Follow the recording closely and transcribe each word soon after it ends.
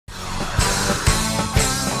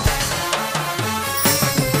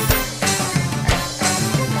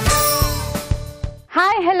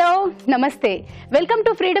నమస్తే, welcome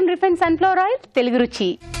to freedom refine sunflower oil Telugu రుచి.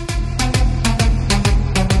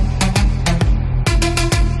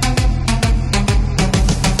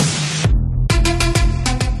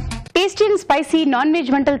 Tasty and spicy non veg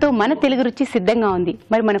వంటలతో మన తెలుగు రుచి సిద్ధంగా ఉంది.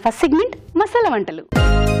 మరి మన ఫస్ట్ సెగ్మెంట్ మసాలా వంటలు.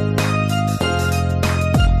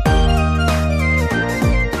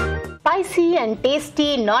 Spicy and tasty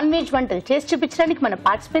non veg వంటలు చేసి చూపించడానికి మన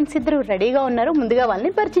పార్టిసిపెంట్స్ ఇద్దరు రెడీగా ఉన్నారు. ముందుగా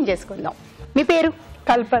వాళ్ళని పరిచయం చేసుకుందాం. మీ పేరు?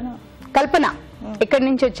 కల్పన. కల్పన, ఎక్కడి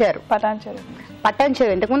నుంచి వచ్చారు? పటాన్చెరు.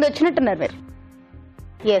 పటాన్చెరు, ఇంతకుముందు వచ్చినట్టున్నారు మీరు.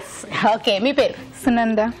 Yes, okay. మీ పేరు?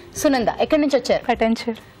 సునంద. సునంద, ఎక్కడి నుంచి వచ్చారు?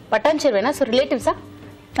 పటాన్చెరు. పటాన్చెరువేనా? సో రిలేటివ్సా?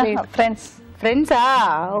 ఫ్రెండ్స్. ఫ్రెండ్సా?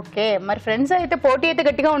 ఓకే. మరి ఫ్రెండ్స్ అయితే పోటీ అయితే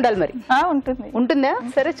గట్టిగా ఉండాలి. మరి ఉంటుంది. ఉంటుందా?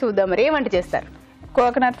 సరే చూద్దాం. మరి ఏమంట చేస్తారు?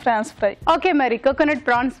 Coconut prawns fry. ఓకే, మరి కోకోనట్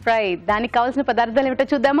ప్రాన్స్ ఫ్రై దానికి కావాల్సిన పదార్థాలు ఏమిటో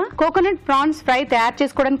చూద్దామా? కోకోనట్ ప్రాన్స్ ఫ్రై తయారు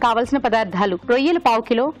చేసుకోవడానికి కావాల్సిన పదార్థాలు: రొయ్యలు 1/2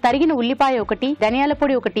 కిలో, తరిగిన ఉల్లిపాయ 1, ధనియాల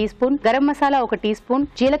పొడి 1 tea spoon, garam masala 1 tea spoon,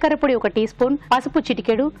 జీలకర్ర పొడి 1 టీ స్పూన్, పసుపు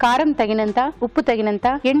చిటికెడు, కారం తగినంత, ఉప్పు తగినంత,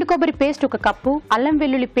 ఎండు కొబ్బరి పేస్ట్ 1 కప్పు, అల్లం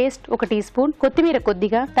వెల్లుల్లి పేస్ట్ 1 టీ స్పూన్, కొత్తిమీర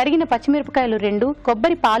కొద్దిగా, తరిగిన పచ్చిమిరపకాయలు 2,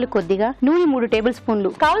 కొబ్బరి పాలు కొద్దిగా, నూనె 3 టేబుల్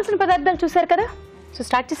స్పూన్లు. కావాల్సిన పదార్థాలు చూసారు కదా. సో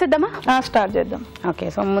స్టార్ట్ చేసేద్దామా? స్టార్ట్ చేద్దాం. ఓకే,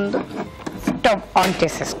 సో ముందు స్టవ్ ఆన్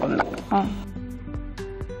చేసేసుకుందాం.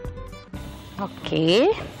 ఓకే,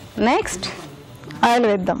 నెక్స్ట్ ఆయిల్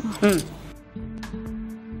వేద్దాం.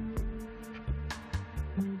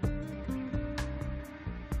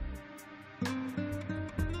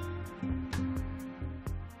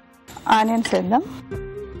 ఆనియన్స్ వేద్దాం.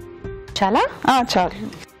 చాలా చాలు.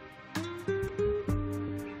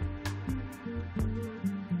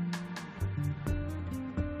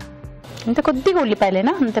 ఇంత కొద్దిగా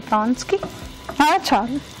ఉల్లిపాయలేనా అంత ప్రాన్స్ కి?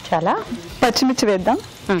 చాలు. చాలా. పచ్చిమిర్చి వేద్దాం.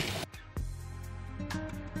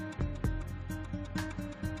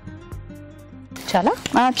 చాలా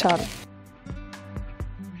చాలు.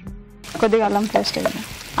 కొద్దిగా అల్లం పేస్ట్ వేద్దాం.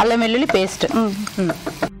 అల్లం వెల్లుల్లి పేస్ట్.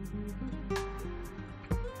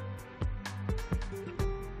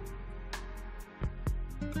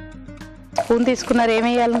 స్పూన్ తీసుకున్నారు. ఏం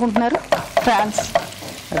వేయాలనుకుంటున్నారు? ప్రాన్స్.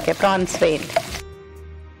 ఓకే, ప్రాన్స్ వేయండి.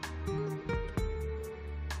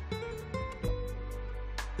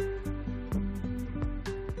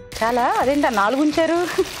 చాలా. అదేంటా 4 ఉంచారు?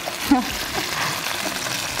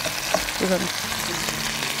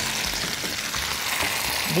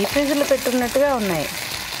 డీప్ ఫ్రీజర్లో పెట్టున్నట్టుగా ఉన్నాయి.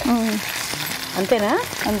 అంతేనా?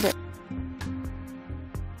 అంతే.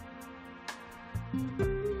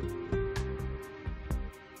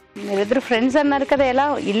 మీరిద్దరు ఫ్రెండ్స్ అన్నారు కదా, ఎలా?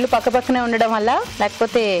 ఇల్లు పక్కపక్కనే ఉండడం వల్ల,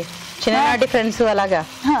 లేకపోతే చిన్ననాటి ఫ్రెండ్స్ అలాగా?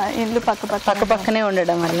 ఇల్లు పక్కపక్కనే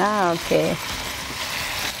ఉండడం వల్ల. ఓకే.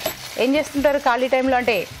 ఏం చేస్తుంటారు ఖాళీ టైంలో?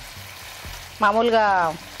 అంటే మామూలుగా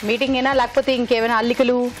మీటింగ్ అయినా, లేకపోతే ఇంకేమైనా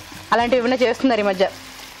అల్లికలు అలాంటివి ఏమైనా చేస్తున్నారు ఈ మధ్య?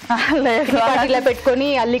 లేదు, ఇలా పెట్టుకొని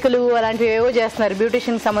అల్లికలు అలాంటివి ఏవో చేస్తున్నారు.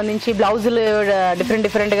 బ్యూటిషియన్ సంబంధించి బ్లౌజులు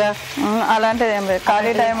డిఫరెంట్ గా. అలాంటిది ఏం లేదు.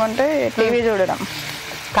 ఖాళీ టైం ఉంటే టీవీ చూడడం.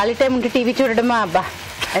 ఖాళీ టైం ఉంటే టీవీ చూడడమా? అబ్బా,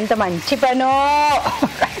 ఎంత మంచి పనో.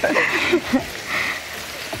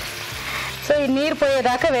 సో ఈ నీరు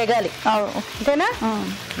పోయేదాకా వేగాలి, అంతేనా?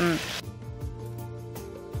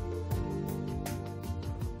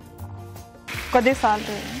 కొద్దిగా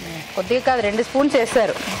సాల్ట్. కొద్దిగా కాదు, 2 స్పూన్స్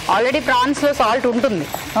వేస్తారు. ఆల్రెడీ ప్రాన్స్ లో సాల్ట్ ఉంటుంది.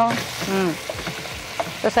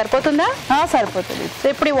 సో సరిపోతుందా? సరిపోతుంది. సో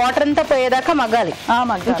ఇప్పుడు ఈ వాటర్ అంతా పోయేదాకా మగ్గాలి.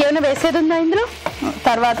 ఇంకేమైనా వేసేది ఉందా ఇందులో?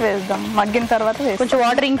 తర్వాత వేద్దాం. మగ్గిన తర్వాత కొంచెం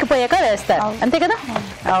వాటర్ ఇంకిపోయాక వేస్తారు, అంతే కదా?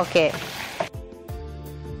 ఓకే.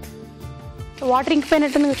 వాటర్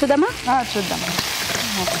ఇంకిపోయినట్టు చూద్దామా? చూద్దాం.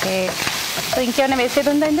 ఓకే. సో ఇంకేమైనా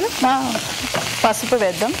వేసేది ఉందా ఇందులో? పసుపు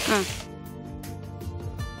వేద్దాం.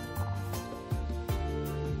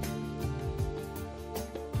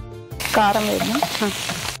 కారం వేద్దాం.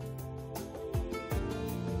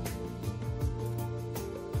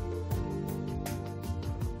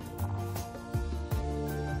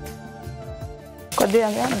 కొద్దిగా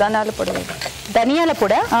ధనియాల పొడి వేద్దాం. ధనియాల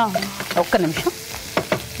పొడి? ఒక్క నిమిషం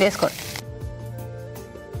వేసుకోండి.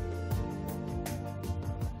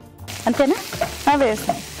 అంతేనా?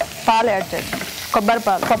 వేస్తాం. పాలు యాడ్ చేద్దాం.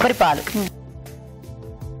 కొబ్బరి పాలు.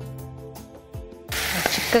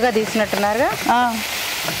 చిక్కగా తీసినట్టున్నారుగా.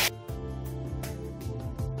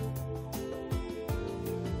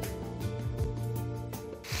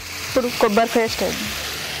 ఇప్పుడు కొబ్బరి పేస్ట్ వేద్దాం.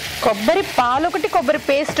 కొబ్బరి పాలు 1, కొబ్బరి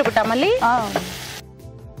పేస్ట్ 1. మళ్ళీ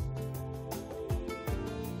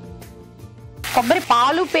కొబ్బరి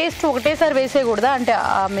పాలు పేస్ట్ ఒకటేసారి వేసేయకూడదా? అంటే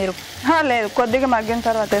మీరు? లేదు, కొద్దిగా మగ్గిన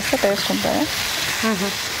తర్వాత వేస్తే టేస్ట్ ఉంటుంది.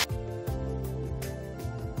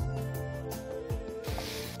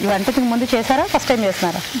 ఈ వంటకి ముందు చేశారా? ఫస్ట్ టైం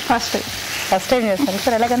చేస్తున్నారా? ఫస్ట్ టైం చేస్తాను.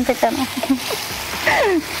 సార్ ఎలా కనిపెట్టాను?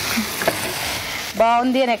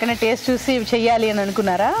 బాగుంది అని ఎక్కడ టేస్ట్ చూసి చెయ్యాలి అని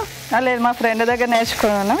అనుకున్నారా? లేదు, మా ఫ్రెండ్ దగ్గర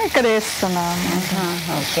నేర్చుకున్నాను, ఇక్కడ వేస్తున్నాను.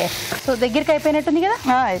 ఓకే, సో దగ్గరికి అయిపోయినట్టుంది కదా?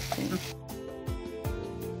 అయిపోయింది.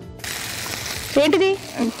 ఏంటిది?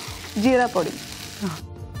 జీరా పొడి.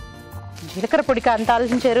 జీలకర్ర పొడికి అంత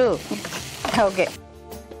ఆలోచించారు? ఓకే,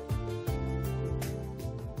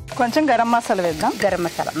 కొంచెం గరం మసాలా వేద్దాం. గరం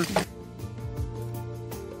మసాలా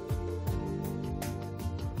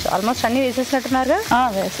ఆల్మోస్ట్ అన్నీ వేసేసినట్టున్నారుగా?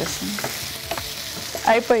 వేసేసింది,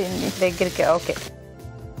 అయిపోయింది దగ్గరికి. ఓకే,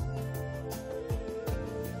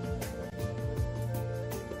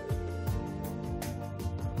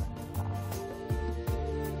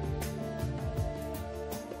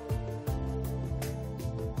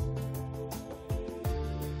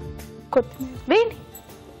 కొత్తిమీర వేయండి.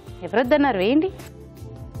 ఎవరొద్దన్నారు, వేయండి.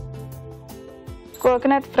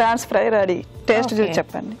 Coconut prawns fry ready. Taste చూసి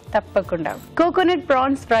చెప్పండి. తప్పకుండా. Coconut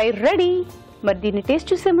prawns fry ready. మరి దీన్ని టేస్ట్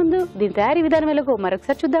చూసే ముందు దీని తయారీ విధానం ఎలాగో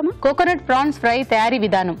మరొకసారి చూద్దామా? కోకోనట్ ప్రాన్స్ ఫ్రై తయారీ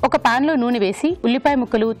విధానం. ఒక పాన్ లో నూనె వేసి ఉల్లిపాయ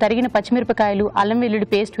ముక్కలు, తరిగిన పచ్చిమిరపకాయలు, అల్లం వెల్లుల్లి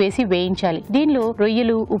పేస్ట్ వేసి వేయించాలి. దీనిలో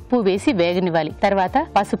రొయ్యలు, ఉప్పు వేసి వేగనివ్వాలి. తర్వాత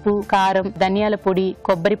పసుపు, కారం, ధనియాల పొడి,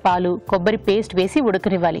 కొబ్బరి పాలు, కొబ్బరి పేస్ట్ వేసి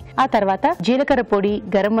ఉడకనివ్వాలి. ఆ తర్వాత జీలకర్ర పొడి,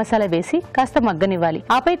 గరం మసాలా వేసి కాస్త మగ్గనివ్వాలి.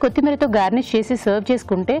 ఆపై కొత్తిమీరతో గార్నిష్ చేసి సర్వ్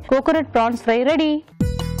చేసుకుంటే coconut prawns fry ready.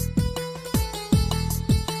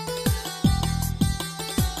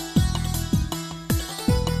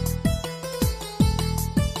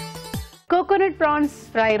 Coconut prawns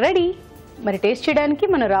fry ready. మరి టేస్ట్ చేయడానికి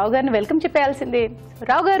మన రావు గారిని వెల్కమ్ చెప్పేయాల్సిందే.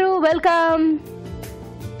 రావు గారు, వెల్కమ్.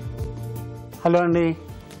 హలో అండి.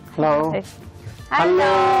 హలో.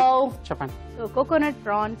 హలో, చెప్పండి. So coconut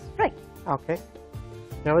prawns fry. Okay,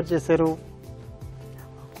 ఎవరు చేశారు?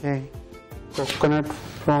 Okay, coconut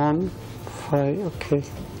prawn fry. Okay,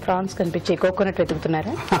 prawns కనిపించే కోకోనట్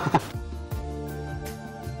వెతుకుతున్నారా?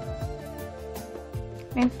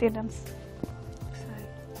 నేను తినడం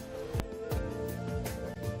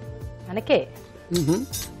మనకే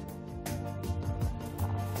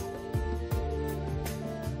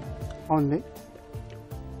ఉంది.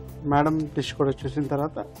 మేడం డిష్ కూడా చూసిన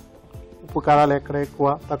తర్వాత ఉప్పు కారాలు ఎక్కడ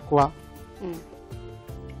ఎక్కువ తక్కువ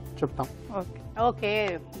చెప్తాం. ఓకే,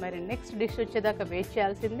 మరి నెక్స్ట్ డిష్ వచ్చేదాకా వెయిట్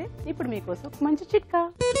చేయాల్సిందే. ఇప్పుడు మీకోసం ఒక మంచి చిట్కా.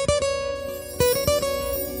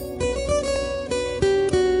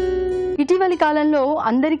 ఇటీవలి కాలంలో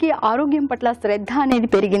అందరికీ ఆరోగ్యం పట్ల శ్రద్ధ అనేది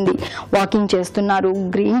పెరిగింది. వాకింగ్ చేస్తున్నారు,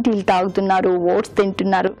 గ్రీన్ టీలు తాగుతున్నారు, ఓట్స్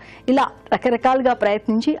తింటున్నారు. ఇలా రకరకాలుగా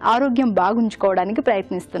ప్రయత్నించి ఆరోగ్యం బాగా ఉంచుకోవడానికి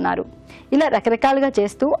ప్రయత్నిస్తున్నారు. ఇలా రకరకాలుగా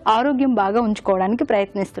చేస్తూ ఆరోగ్యం బాగా ఉంచుకోవడానికి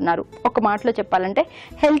ప్రయత్నిస్తున్నారు. ఒక మాటలో చెప్పాలంటే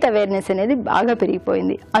హెల్త్ అవేర్నెస్ అనేది బాగా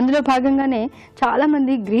పెరిగిపోయింది. అందులో భాగంగానే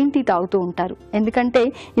చాలామంది గ్రీన్ టీ తాగుతూ ఉంటారు. ఎందుకంటే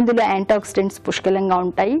ఇందులో యాంటాక్సిడెంట్స్ పుష్కలంగా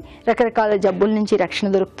ఉంటాయి, రకరకాల జబ్బుల నుంచి రక్షణ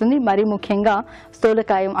దొరుకుతుంది, మరీ ముఖ్యంగా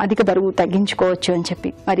స్థూలకాయం, అధిక బరువు తగ్గించుకోవచ్చు అని చెప్పి.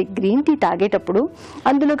 మరి గ్రీన్ టీ తాగేటప్పుడు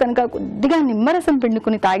అందులో కనుక కొద్దిగా నిమ్మరసం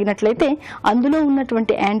పిండుకుని తాగినట్లయితే అందులో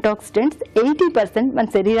ఉన్నటువంటి యాంటాక్సిడెంట్స్ 80% మన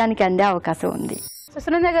శరీరానికి అందే అవకాశం ఉంది.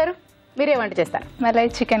 సునంద గారు, మీరే వంట చేస్తారు? Malai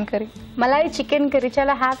chicken curry. Malay chicken curry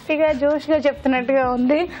చాలా హ్యాపీగా జోష్గా చెప్తున్నట్టుగా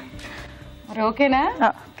ఉంది. మరి ఓకేనా?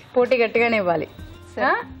 పోటీ గట్టిగానే ఇవ్వాలి.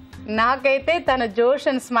 నాకైతే తన జోష్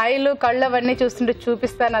అండ్ స్మైల్, కళ్ళు అవన్నీ చూస్తుంటే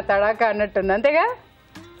చూపిస్తాను నా తడాక అన్నట్టుంది. అంతేగా?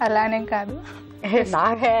 అలానే కాదు,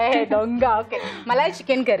 నాకే దొంగ. Okay, Malay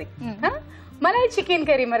chicken curry. Malay chicken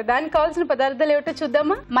curry. మరి దానికి కావాల్సిన పదార్థాలు ఏమిటో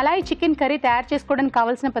చూద్దామా? మలాయ్ చికెన్ కర్రీ తయారు చేసుకోవడానికి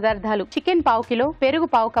కావాల్సిన పదార్థాలు: చికెన్ 1/2 కిలో, పెరుగు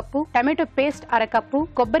 1/2 కప్పు, టమాటో పేస్ట్ 1/2 కప్పు,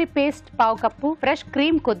 కొబ్బరి పేస్ట్ 1/2 కప్పు, ఫ్రెష్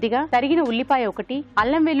క్రీమ్ కొద్దిగా, తరిగిన ఉల్లిపాయ 1,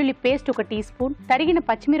 అల్లం వెల్లుల్లి పేస్ట్ 1 టీ స్పూన్, తరిగిన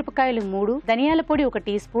పచ్చిమిరపకాయలు 3, ధనియాల పొడి 1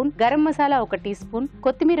 tea spoon, garam masala 1 tea spoon,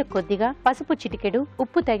 కొత్తిమీర కొద్దిగా, పసుపు చిటికెడు,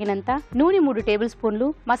 ఉప్పు తగినంత, నూనె 3 టేబుల్ స్పూన్లు,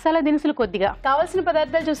 మసాలా దినుసులు కొద్దిగా. కావాల్సిన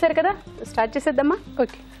పదార్థాలు చూసారు కదా, స్టార్ట్ చేసేద్దామా?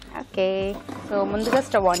 ఓకే. ఓకే, సో ముందుగా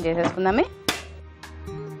stove on చేసేసుకుందామే.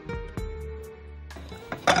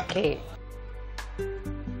 Okay,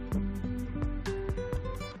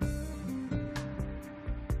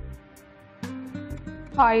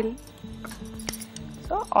 oil.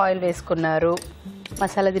 So oil వేసుకున్నారు.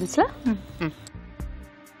 మసాలా దినుసులా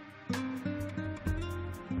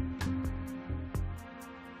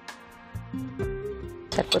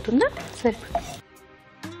సరిపోతుందా? సరిపోతుంది.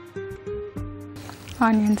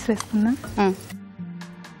 ఆనియన్స్ వేసుకుందాం.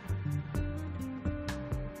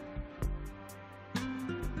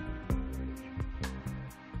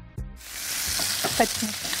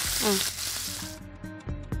 పచ్చిమిరపకాయ.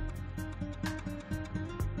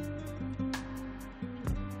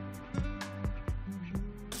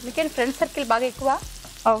 మీకేం ఫ్రెండ్ సర్కిల్ బాగా ఎక్కువ?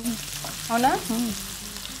 అవును. అవునా?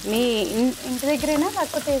 మీ ఇంటి దగ్గరేనా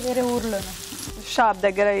లేకపోతే వేరే ఊర్లోనా? షాప్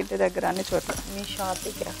దగ్గర, ఇంటి దగ్గర, అన్ని చోట్ల. మీ షాప్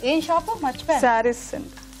దగ్గర. ఏం షాపు? మర్చిపోయా. శారీస్.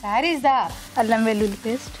 శారీస్ దా? అల్లం వెల్లుల్లి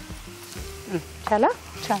పేస్ట్, చాలా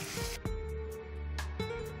చాలు.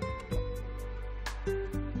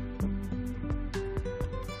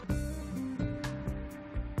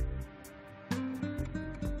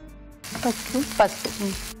 పసుపు.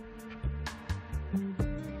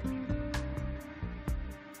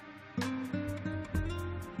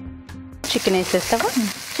 చికెన్ వేసేస్తావా?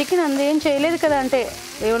 చికెన్ అందులో ఏం చేయలేదు కదా, అంటే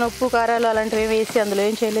ఏమైనా ఉప్పు కారాలు అలాంటివి వేసి అందులో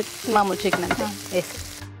ఏం చేయలేదు, మామూలు చికెన్ అంతే వేసి.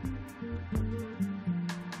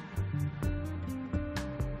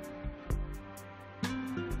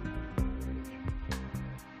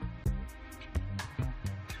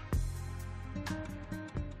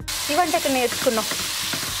 ఇవంటే ఇక్కడ నేర్చుకున్నాం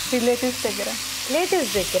రిలేటివ్స్ దగ్గర.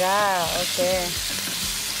 రిలేటివ్స్ దగ్గర. ఓకే,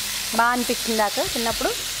 బాగా అనిపించింది దాకా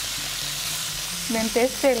చిన్నప్పుడు? నేను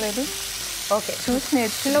టేస్ట్ చేయలేదు, ఓకే, చూసి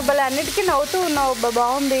నేర్చుకున్నాను. నువ్వు భలే అన్నిటికీ నవ్వుతూ ఉన్నావు,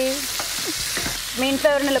 బాగుంది. మీ ఇంట్లో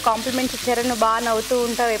ఎవరైనా కాంప్లిమెంట్స్ ఇచ్చారా నువ్వు బాగా నవ్వుతూ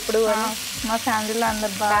ఉంటావు ఎప్పుడు అని? మా ఫ్యామిలీలో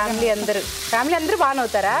అందరు బాగా. ఫ్యామిలీ అందరూ బాగా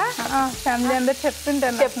నవ్వుతారా? ఫ్యామిలీ అందరు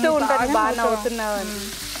చెప్తూ ఉంటారు బాగా నవ్వుతున్నావు అని.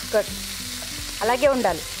 గుడ్, అలాగే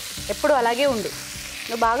ఉండాలి, ఎప్పుడు అలాగే ఉండు.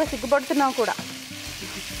 నువ్వు బాగా సిగ్గుపడుతున్నావు కూడా.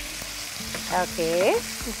 ఓకే,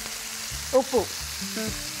 ఉప్పు.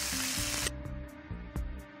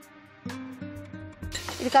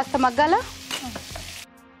 ఇది కాస్త మగ్గాల.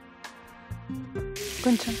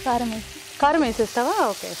 కొంచెం కారం వేసి. కారం వేసేస్తావా?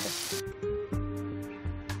 Okay sir.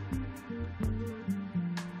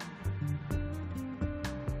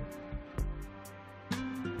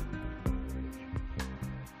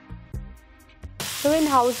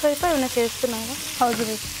 నువ్వేంటి హౌస్ వైఫ్ ఏమైనా చేస్తున్నావా?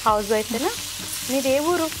 హౌస్ వైఫేనా? నీది ఏ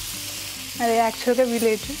ఊరు? అది యాక్చువల్గా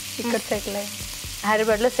విలేజ్, ఇక్కడ సెటిల్ అయ్యి.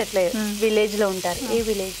 హైదరాబాద్లో సెటిల్ అయ్యారు, విలేజ్లో ఉంటారు. ఏ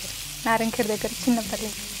విలేజ్? నారాయణఖేడ్ దగ్గర చిన్నపల్లి.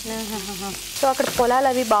 సో అక్కడ పొలాలు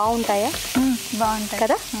అవి బాగుంటాయా? బాగుంటాయి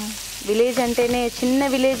కదా. విలేజ్ అంటేనే, చిన్న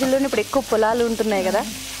విలేజ్లోనే ఇప్పుడు ఎక్కువ పొలాలు ఉంటున్నాయి కదా.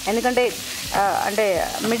 ఎందుకంటే అంటే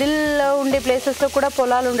మిడిల్లో ఉండే ప్లేసెస్లో కూడా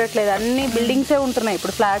పొలాలు ఉండట్లేదు, అన్ని బిల్డింగ్సే ఉంటున్నాయి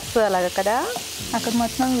ఇప్పుడు, ఫ్లాట్స్ అలాగా కదా. అక్కడ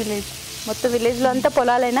మొత్తం విలేజ్, మొత్తం విలేజ్లో అంతా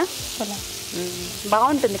పొలాలైనా. పొలం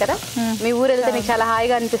బాగుంటుంది కదా. మీ ఊరు వెళ్తే నీకు చాలా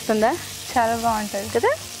హాయిగా అనిపిస్తుందా? చాలా బాగుంటుంది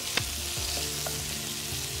కదా.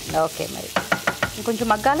 ఓకే, మరి ఇంకొంచెం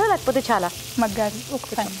మగ్గాలా లేకపోతే చాలా మగ్గాలి? ఒక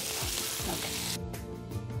 5 minutes. ఓకే,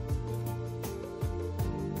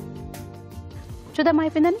 చూద్దాం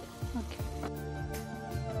అయిపోయిందని. ఓకే,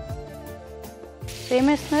 ఏం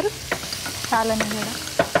వేస్తున్నారు?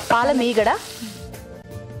 పాల మీగడ,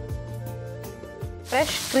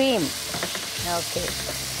 ఫ్రెష్ క్రీమ్. ఓకే,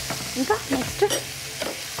 ఇంకా నెక్స్ట్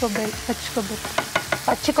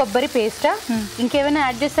పచ్చి కొబ్బరి పేస్టా? ఇంకేమైనా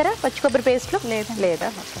యాడ్ చేస్తారా పచ్చి కొబ్బరి పేస్ట్లో? లేదా?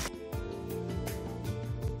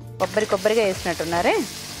 కొబ్బరిగా వేసినట్టున్నారే.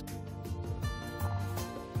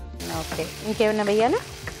 ఓకే, ఇంకేమైనా వెయ్యాలా?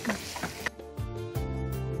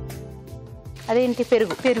 అదేంటి?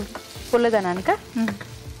 పెరుగు పుల్లదనానిక?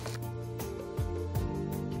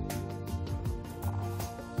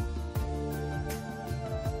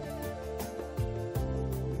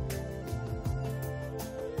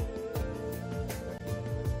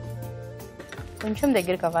 కొంచెం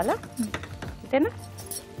దగ్గర కావాలా? అంతేనా?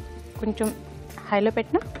 కొంచెం హైలో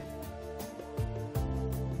పెట్టినా.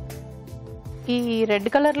 ఈ రెడ్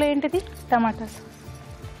కలర్లో ఏంటిది? టమాటా సాస్.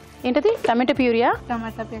 ఏంటిది? టమాటో ప్యూరియా?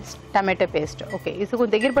 టమాటా పేస్ట్. ఓకే, ఇది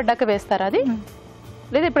కొంచెం దగ్గర పడ్డాక వేస్తారా అది,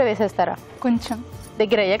 లేదా ఇప్పుడే వేసేస్తారా? కొంచెం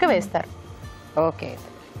దగ్గర అయ్యాక వేస్తారు. ఓకే,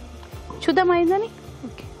 చూద్దాం అయిందని.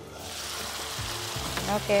 ఓకే,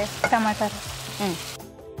 ఓకే, టమాటా.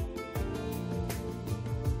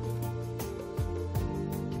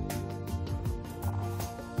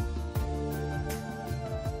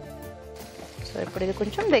 సో ఇప్పుడు ఇది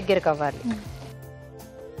కొంచెం దగ్గరకు అవ్వాలి.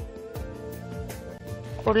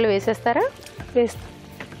 పొడులు వేసేస్తారా? వేస్తా.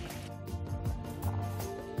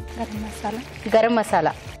 గరం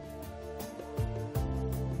మసాలా,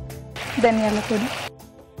 ధనియాల పొడి,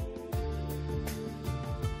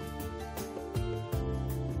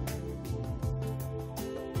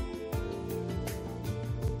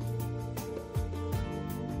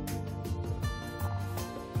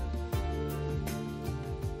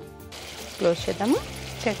 క్లోజ్ చేద్దాము.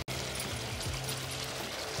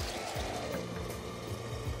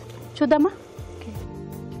 చూద్దామా?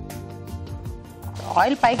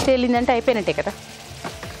 ఆయిల్ పైకి తేలిందంటే అయిపోయినట్టే కదా.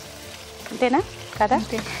 అంతేనా కదా?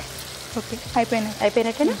 ఓకే,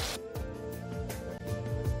 అయిపోయినట్టేనా?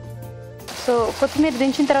 సో కొత్తిమీర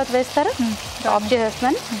దించిన తర్వాత వేస్తారా? ఆఫ్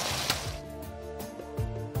చేసేస్తున్నాను.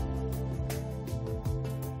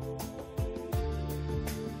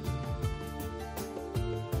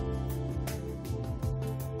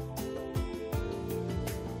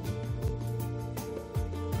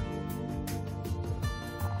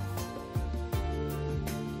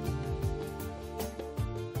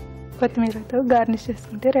 కొత్తిమీరతో గార్నిష్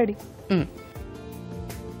చేసుకుంటే ready.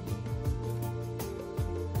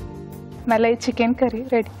 Malai chicken curry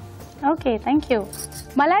ready. Okay, thank you.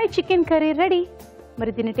 Malay chicken curry ready.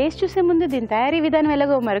 మరి దీన్ని టేస్ట్ చూసే ముందు దీని తయారీ విధానం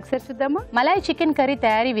ఎలాగో మరొకసారి చూద్దామా. మలాయ్ చికెన్ కర్రీ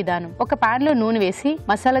తయారీ విధానం: ఒక పాన్ లో నూనె వేసి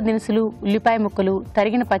మసాలా దినుసులు, ఉల్లిపాయ ముక్కలు,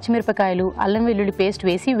 తరిగిన పచ్చిమిరపకాయలు, అల్లం వెల్లుల్లి పేస్ట్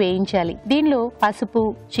వేసి వేయించాలి. దీనిలో పసుపు,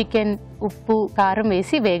 చికెన్, ఉప్పు, కారం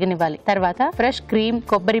వేసి వేగనివ్వాలి. తర్వాత ఫ్రెష్ క్రీమ్,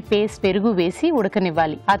 కొబ్బరి పేస్ట్, పెరుగు వేసి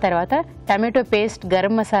ఉడకనివ్వాలి. ఆ తర్వాత టమాటో పేస్ట్,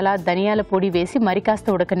 గరం మసాలా, ధనియాల పొడి వేసి మరి కాస్త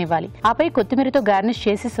ఉడకనివ్వాలి. ఆపై కొత్తిమీరతో గార్నిష్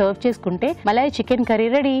చేసి సర్వ్ చేసుకుంటే Malay chicken curry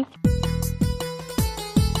ready.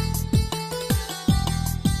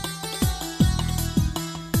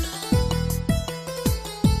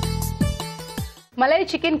 Malay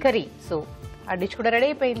chicken curry. So ఆ డిష్ కూడా రెడీ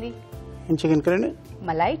అయిపోయింది. Chicken curry,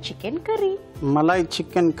 Malay chicken curry. Malay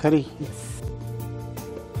chicken curry.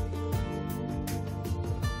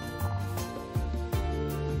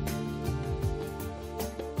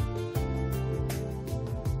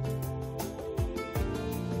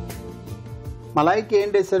 మలాయికి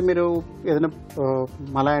ఏంటి వేసారు మీరు? ఏదైనా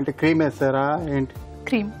మలాయ్ అంటే క్రీమ్ వేసారా ఏంటి?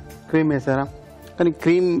 క్రీమ్ వేసారా? కానీ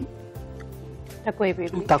క్రీమ్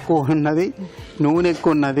తక్కువ ఉన్నది, నూనె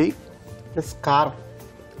ఎక్కువ ఉన్నది, ప్లస్ కారం,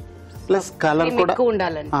 ప్లస్ కలర్ కూడా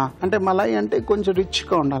ఉండాలని. అంటే మలాయి అంటే కొంచెం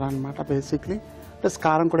రిచ్గా ఉండాలన్నమాట బేసిక్లీ. ప్లస్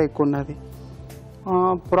కారం కూడా ఎక్కువ ఉన్నది.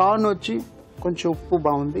 ప్రాన్ వచ్చి కొంచెం ఉప్పు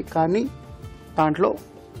బాగుంది, కానీ దాంట్లో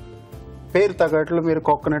పేరు తగ్గట్లు మీరు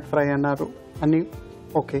కోకోనట్ ఫ్రై అన్నారు అని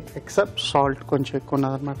ఓకే, ఎక్సెప్ట్ సాల్ట్ కొంచెం ఎక్కువ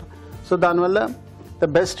ఉన్నది అనమాట. సో దానివల్ల ద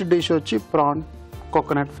బెస్ట్ డిష్ వచ్చి ప్రాన్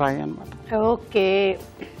కోకోనట్ ఫ్రై అనమాట. ఓకే,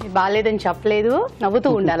 బాగాలేదని చెప్పలేదు, నవ్వుతూ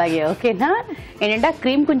ఉండాలి అలాగే. ఓకేనా? ఏంటంటే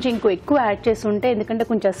క్రీమ్ కొంచెం ఎక్కువ యాడ్ చేస్తుంటే, ఎందుకంటే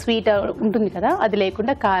కొంచెం స్వీట్ ఉంటుంది కదా, అది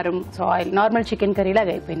లేకుండా కారం, సాయిల్, నార్మల్ చికెన్ కర్రీ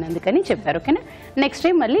లాగా అయిపోయింది, అందుకని చెప్పారు. ఓకేనా? నెక్స్ట్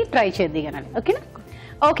టైం మళ్ళీ ట్రై చేద్దాం. ఓకేనా?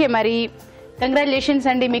 ఓకే, మరి కంగ్రాచులేషన్స్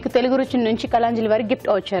అండి, మీకు తెలుగు రుచి నుంచి కళాంజలి వారికి గిఫ్ట్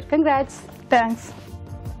వచ్చారు. కంగ్రాట్స్. థ్యాంక్స్.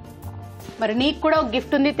 మరి నీకు కూడా ఒక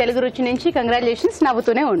గిఫ్ట్ ఉంది తెలుగు రుచి నుంచి. కంగ్రాచులేషన్స్,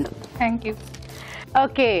 నవ్వుతూనే ఉండు. Thank you.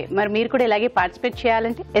 ఓకే, మరి మీరు కూడా ఇలాగే పార్టిసిపేట్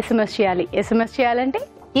చేయాలంటే SMS చేయాలి. SMS చేయాలంటే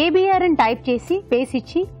ABR అని టైప్ చేసి పేస్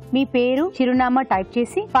ఇచ్చి మీ పేరు, చిరునామా టైప్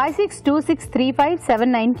చేసి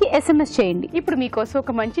 56263579 కి SMS చేయండి. ఇప్పుడు మీకోసం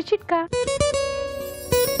ఒక మంచి చిట్కా.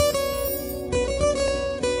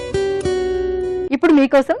 ఇప్పుడు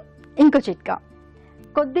మీకోసం ఇంకో చిట్కా.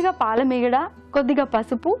 కొద్దిగా పాలమీగడ, కొద్దిగా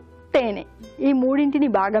పసుపు, తేనె, ఈ మూడింటిని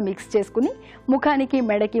బాగా మిక్స్ చేసుకుని ముఖానికి,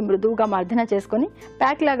 మెడకి మృదువుగా మర్దన చేసుకుని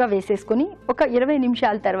ప్యాక్ లాగా వేసేసుకుని ఒక 20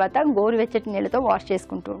 నిమిషాల తర్వాత గోరువెచ్చటి నీళ్ళతో వాష్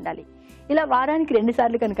చేసుకుంటూ ఉండాలి. ఇలా వారానికి 2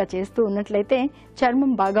 సార్లు కనుక చేస్తూ ఉన్నట్లయితే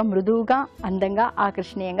చర్మం బాగా మృదువుగా, అందంగా,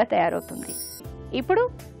 ఆకర్షణీయంగా తయారవుతుంది. ఇప్పుడు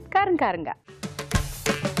కారం కారంగా.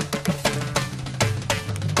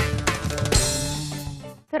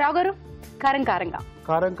 రావు గారు, కారం కారంగా.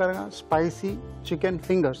 కారం కారంగా spicy chicken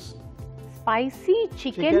fingers. Spicy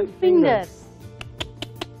chicken fingers.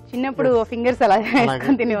 చిన్నప్పుడు ఫింగర్స్ అలా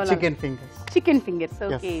వేసుకొని తినేవాళ్ళం. Chicken fingers.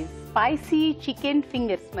 Okay, spicy chicken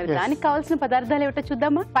fingers. మరి దానికి కావాల్సిన పదార్థాలు ఏమిటో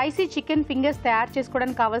చూద్దామా. స్పైసీ చికెన్ ఫింగర్స్ తయారు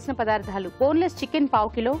చేసుకోవడానికి కావాల్సిన పదార్థాలు: బోన్లెస్ చికెన్ 1/2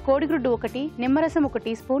 కిలో, కోడిగుడ్డు 1, నిమ్మరసం 1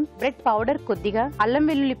 టీ స్పూన్, బ్రెడ్ పౌడర్ కొద్దిగా, అల్లం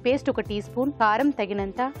వెల్లుల్లి పేస్ట్ 1 టీ స్పూన్, కారం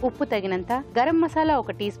తగినంత, ఉప్పు తగినంత, గరం మసాలా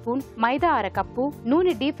 1 టీ స్పూన్, మైదా 1/2 కప్పు,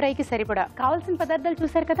 నూనె డీప్ ఫ్రై కి సరిపడా. కావాల్సిన పదార్థాలు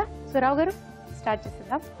చూసారు కదా. సో రావు గారు, స్టార్ట్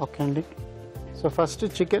చేసేద్దాం. ఓకే అండి. సో ఫస్ట్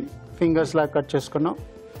చికెన్ ఫింగర్స్ లాగా కట్ చేసుకున్నాం.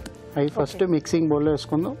 అవి ఫస్ట్ మిక్సింగ్ బౌల్లో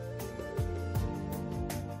వేసుకుందాం.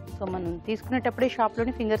 సో మనం తీసుకునేటప్పుడే షాప్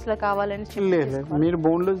లోని ఫింగర్స్ లా కావాలని లేదు, మీరు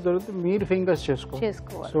బోన్లెస్ దొరికితే మీరు ఫింగర్స్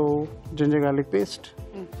చేసుకోవాలి. So ginger garlic paste.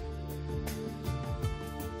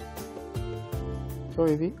 So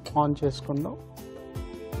ఇది ఆన్ చేసుకుందాం.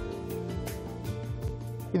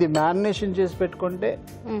 ఇది మ్యారినేషన్ చేసి పెట్టుకుంటే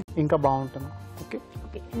ఇంకా బాగుంటుంది. ఓకే,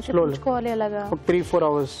 స్లోలీ అలాగా 3-4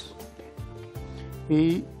 అవర్స్.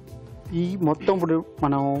 ఈ మొత్తం ఇప్పుడు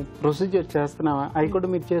మనం ప్రొసీజర్ చేస్తున్నాం, అవి కూడా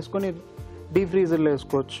మీరు చేసుకొని డీప్ ఫ్రీజర్లో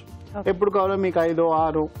వేసుకోవచ్చు. ఎప్పుడు కావాలో మీకు 5,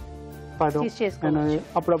 6, 10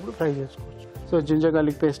 అప్పుడప్పుడు ఫ్రై చేసుకోవచ్చు. సో జింజర్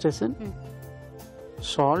గార్లిక్ పేస్ట్ వేసాను,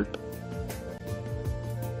 సాల్ట్,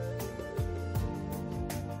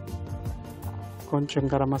 కొంచెం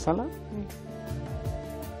garam masala,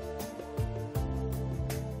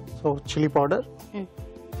 so chilli powder,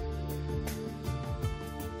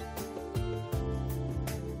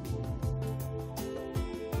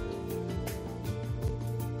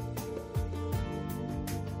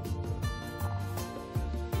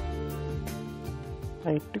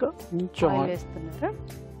 light గా కొంచెం వేస్తున్నారా.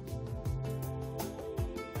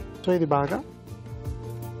 సో ఇది బాగా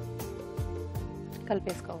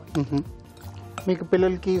కలిపేసుకోవాలి. మీకు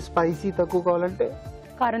పిల్లలకి స్పైసీ తక్కువ కావాలంటే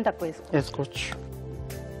కారం తక్కువ వేసుకోవచ్చు.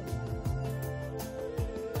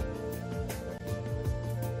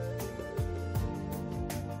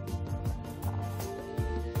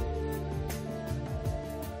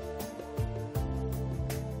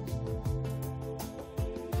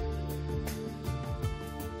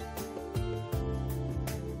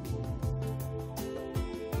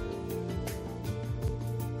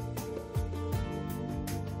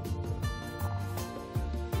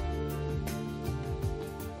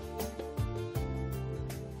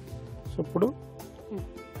 సో ఇప్పుడు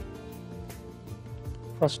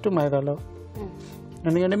ఫస్ట్ మైదాలో,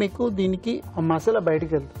 ఎందుకంటే మీకు దీనికి ఆ మసాలా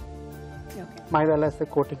బయటికి వెళ్తుంది మైదాలో వేస్తే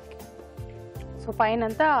కోటింగ్. సో పైన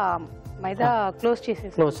అంతా మైదా క్లోజ్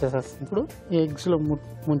చేసేస్తాం. ఇప్పుడు ఈ ఎగ్స్లో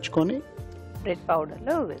ముంచుకొని బ్రెడ్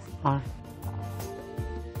పౌడర్లో వేసి,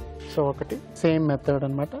 సో ఒకటి సేమ్ మెథడ్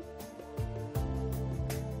అనమాట.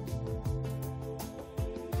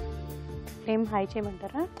 ఫ్లేమ్ హై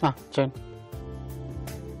చేయమంటారా? చేయండి.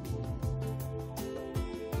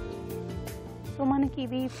 సో మనకి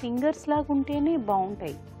ఇవి ఫింగర్స్ లాగా ఉంటేనే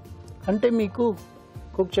బాగుంటాయి, అంటే మీకు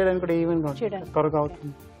కుక్ చేయడానికి కూడా ఈవెన్గా త్వరగా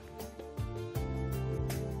అవుతుంది.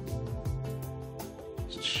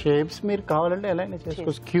 షేప్స్ మీరు కావాలంటే ఎలా అయినా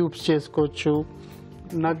చేసుకోవచ్చు, క్యూబ్స్ చేసుకోవచ్చు,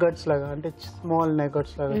 నగట్స్ లాగా అంటే స్మాల్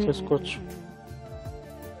నగట్స్ లాగా చేసుకోవచ్చు.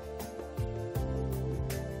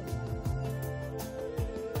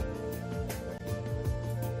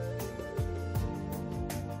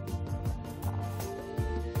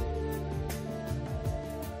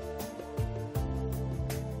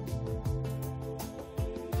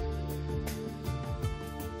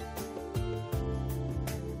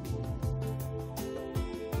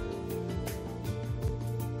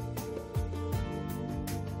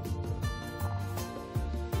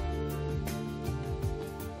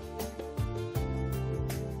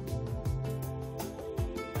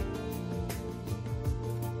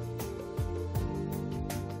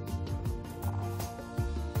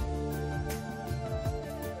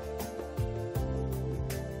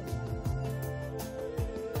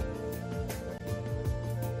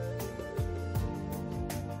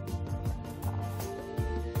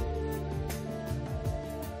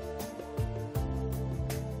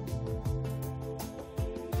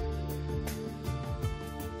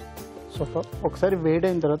 సో ఒకసారి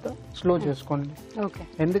వేడైన తర్వాత స్లో చేసుకోండి,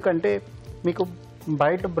 ఎందుకంటే మీకు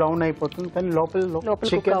బయట బ్రౌన్ అయిపోతుంది కానీ లోపల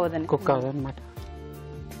చికెన్ కుక్ అవ్వదన్నమాట.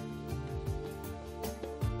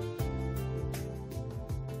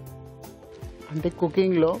 అంటే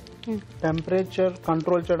కుకింగ్లో టెంపరేచర్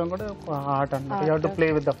కంట్రోల్ చేయడం కూడా ఒక ఆర్ట్ అన్నమాట. You have to play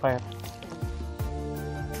with the fire.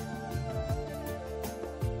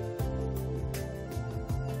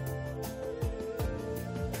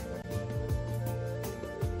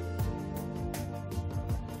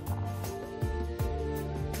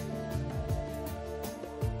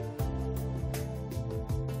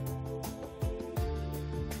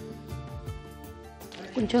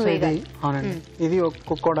 కొంచెం వేగాలి. అవునండి, ఇది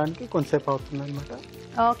కుక్ అవడానికి కొంతసేపు అవుతుంది అనమాట.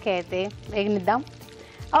 ఓకే, అయితే వేగనిద్దాం.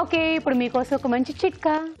 ఓకే, ఇప్పుడు మీకోసం ఒక మంచి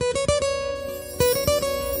చిట్కా.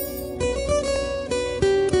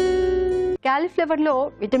 క్యాలీఫ్లవర్లో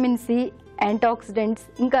విటమిన్ సి, యాంటాక్సిడెంట్స్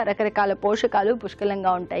ఇంకా రకరకాల పోషకాలు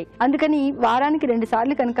పుష్కలంగా ఉంటాయి. అందుకని వారానికి 2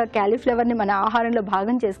 సార్లు కనుక క్యాలీఫ్లవర్ని మన ఆహారంలో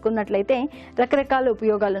భాగం చేసుకున్నట్లయితే రకరకాల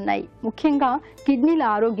ఉపయోగాలు ఉన్నాయి. ముఖ్యంగా కిడ్నీల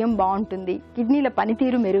ఆరోగ్యం బాగుంటుంది, కిడ్నీల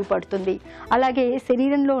పనితీరు మెరుగుపడుతుంది. అలాగే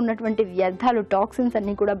శరీరంలో ఉన్నటువంటి వ్యర్థాలు, టాక్సిన్స్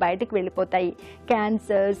అన్నీ కూడా బయటకు వెళ్ళిపోతాయి.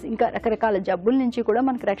 క్యాన్సర్స్ ఇంకా రకరకాల జబ్బుల నుంచి కూడా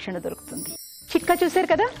మనకు రక్షణ దొరుకుతుంది. చిట్కా చూసారు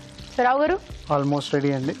కదా రావు గారు? ఆల్మోస్ట్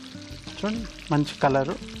రెడీ అండి. చూడండి, మంచి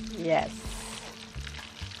కలరు. ఎస్.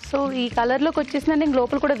 సో ఈ కలర్లోకి వచ్చేసిన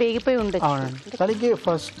లోపల కూడా వేగిపోయి ఉండదు. అవునండి, సరిగ్గా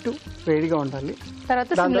ఫస్ట్ వేడిగా ఉండాలి, తర్వాత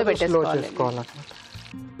సిమ్లో చేసుకోవాలన్నమాట.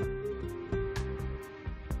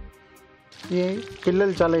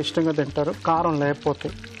 పిల్లలు చాలా ఇష్టంగా తింటారు కారం లేకపోతే.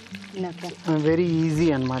 వెరీ ఈజీ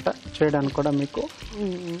అన్నమాట చేయడానికి కూడా మీకు.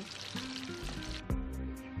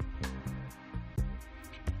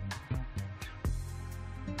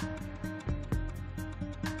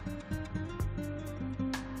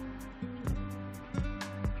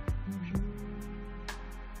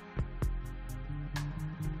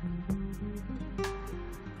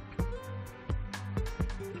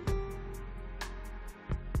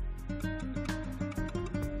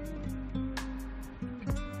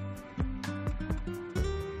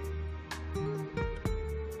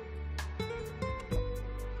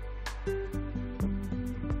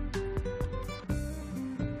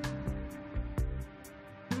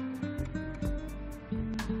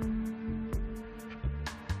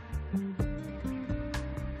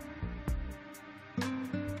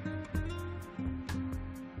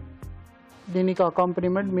 దీనికి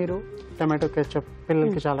అకాంపనిమెంట్ మీరు టమాటో కెచప్,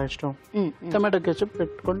 పిల్లలకి చాలా ఇష్టం, టమాటో కెచప్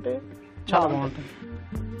పెట్టుకుంటే చాలా బాగుంటుంది.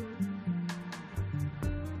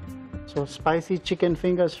 So spicy chicken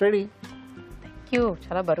fingers ready.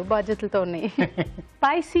 చాలా బరువు బాధ్యతలతో ఉన్నాయి.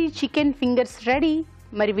 Spicy chicken fingers ready.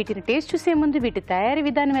 మరి వీటిని టేస్ట్ చూసే ముందు వీటి తయారీ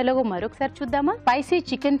విధానం ఎలాగో మరొకసారి చూద్దామా. స్పైసీ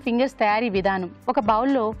చికెన్ ఫింగర్స్ తయారీ విధానం. ఒక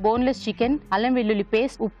బౌల్లో బోన్లెస్ చికెన్, అల్లం వెల్లుల్లి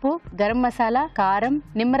పేస్ట్, ఉప్పు, గరం మసాలా, కారం,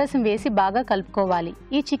 నిమ్మరసం వేసి బాగా కలుపుకోవాలి.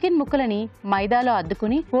 ఈ చికెన్ ముక్కలని మైదాలో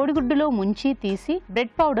అద్దుకుని కోడిగుడ్డులో ముంచి తీసి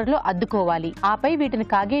బ్రెడ్ పౌడర్ లో అద్దుకోవాలి. ఆపై వీటిని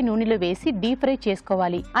కాగే నూనెలో వేసి డీప్ ఫ్రై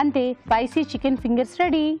చేసుకోవాలి. అంతే, spicy chicken fingers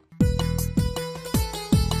ready.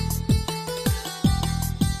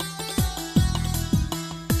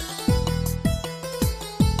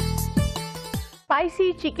 Spicy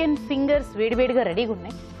chicken fingers వేడివేడిగా రెడీగా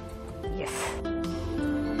ఉన్నాయి. ఎస్,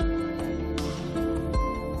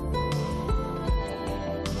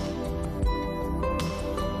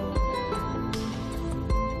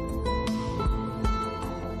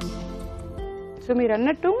 సో మీరు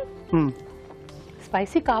అన్నట్టు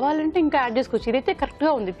స్పైసీ కావాలంటే ఇంకా యాడ్ చేసుకోవచ్చు. ఇదైతే కరెక్ట్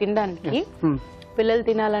గా ఉంది తినడానికి. పిల్లలు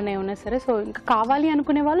తినాలనే ఉన్నా సరే, సో ఇంకా కావాలి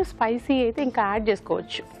అనుకునే వాళ్ళు స్పైసీ అయితే ఇంకా యాడ్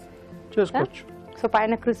చేసుకోవచ్చు. సో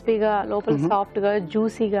పైన క్రిస్పీగా, లోపల సాఫ్ట్ గా,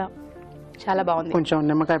 జ్యూసీగా చాలా బాగుంది. కొంచెం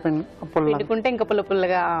నిమ్మకాయ పిండుకుంటే ఇంకా పుల్ల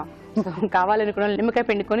పుల్లగా కావాలనుకున్న నిమ్మకాయ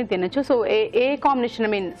పిండుకొని తినొచ్చు. So A combination,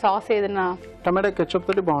 I mean sauce ఏదైనా టమాటో కెచప్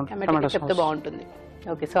తోటి బాగుంటుంది. బాగుంటుంది.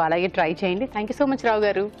 ఓకే, సో అలాగే ట్రై చేయండి. థ్యాంక్ యూ సో మచ్ రావు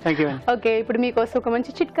గారు. ఓకే, ఇప్పుడు మీకోసం ఒక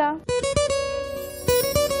మంచి చిట్కా.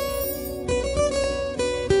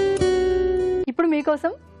 ఇప్పుడు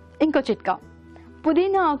మీకోసం ఇంకో చిట్కా.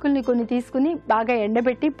 పుదీనా ఆకుల్ని కొన్ని తీసుకుని బాగా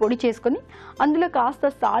ఎండబెట్టి పొడి చేసుకుని అందులో కాస్త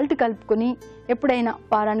సాల్ట్ కలుపుకొని ఎప్పుడైనా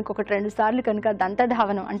వారానికి 1-2 సార్లు కనుక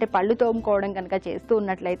దంతధావనం అంటే పళ్ళు తోముకోవడం కనుక చేస్తూ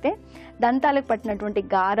ఉన్నట్లయితే దంతాలకు పట్టినటువంటి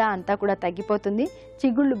గార అంతా కూడా తగ్గిపోతుంది.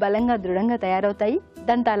 చిగుళ్ళు బలంగా దృఢంగా తయారవుతాయి.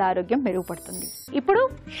 దంతాల ఆరోగ్యం మెరుగుపడుతుంది. ఇప్పుడు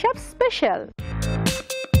షెఫ్ స్పెషల్.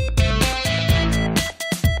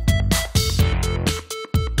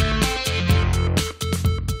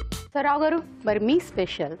 సో రావు గారు, మరి మీ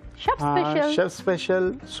special chef special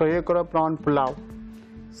సోయకూర PRAN pulao.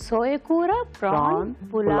 సోయకూర PRAN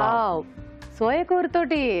pulao. సోయకూర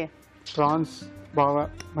తోటి ప్రాన్స్ బాగా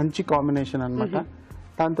మంచి కాంబినేషన్ అన్నమాట.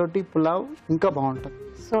 దాంతో పులావ్ ఇంకా బాగుంటుంది.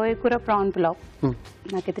 సోయకూర ప్రాన్ పులావ్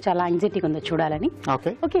నాకైతే చాలా యాంగ్జైటీగా ఉందో చూడాలని.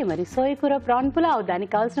 ఓకే, మరి సోయకూర ప్రాన్ పులావ్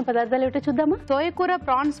దానికి కావాల్సిన పదార్థాలు ఏమిటో చూద్దామా. సోయకూర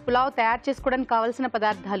ప్రాన్స్ పులావ్ తయారు చేసుకోవడానికి కావాల్సిన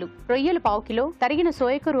పదార్థాలు: రొయ్యలు 1/2 కిలో, తరిగిన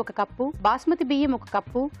సోయకూర 1 కప్పు, బాస్మతి బియ్యం 1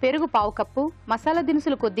 కప్పు, పెరుగు 1/2 కప్పు, మసాలా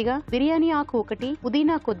దినుసులు కొద్దిగా, బిర్యానీ ఆకు 1,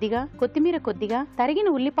 పుదీనా కొద్దిగా, కొత్తిమీర కొద్దిగా, తరిగిన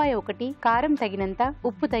ఉల్లిపాయ 1, కారం తగినంత,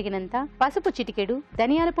 ఉప్పు తగినంత, పసుపు చిటికెడు,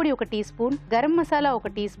 ధనియాల పొడి 1 tea spoon, garam masala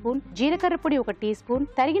 1 tea spoon, జీలకర్ర పొడి 1 టీ స్పూన్,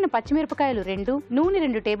 తరిగిన పచ్చిమిరపకాయలు 2, నూనె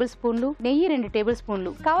 2 టేబుల్ స్పూన్లు, నెయ్యి 2 టేబుల్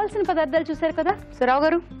స్పూన్లు. కావాల్సిన పదార్థాలు చూసారు కదా. సో రావు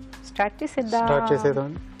గారు, స్టార్ట్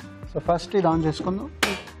చేసేద్దాం. సో ఫస్ట్ ఇది ఆన్ చేసుకుందాం.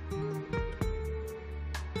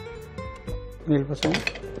 నీళ్ళు పోసాం,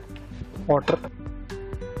 వాటర్,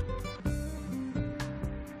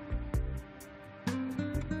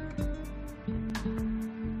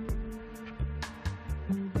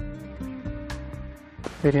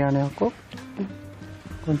 బిర్యానీ ఆకు,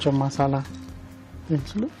 కొంచెం మసాలా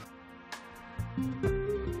దినుసులు,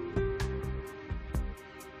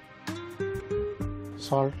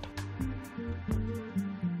 సాల్ట్,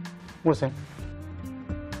 మూసేయండి.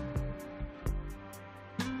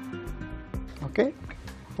 ఓకే,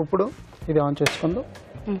 ఇప్పుడు ఇది ఆన్ చేసుకుందాం.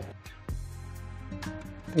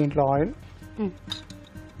 దీంట్లో ఆయిల్,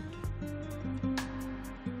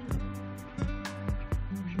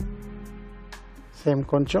 సేమ్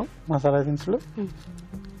కొంచెం మసాలా దినుసులు,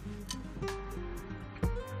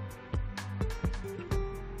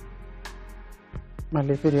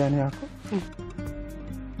 మళ్ళీ బిర్యానీ ఆకు,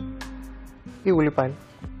 ఈ ఉల్లిపాయలు.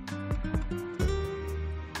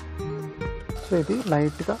 సో ఇది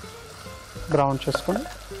లైట్గా బ్రౌన్ చేసుకొని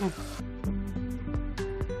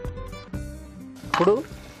ఇప్పుడు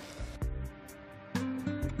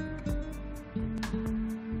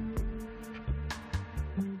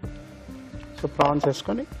సో ప్రాన్స్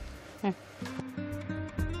వేసుకొని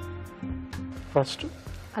ఫస్ట్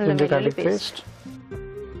జింజర్ గార్లిక్ పేస్ట్,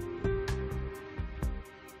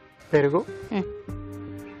 పెరుగు,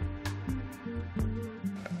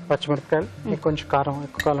 పచ్చిమిరపకాయలు, మీకు కొంచెం కారం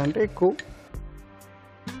ఎక్కువ కావాలంటే ఎక్కువ.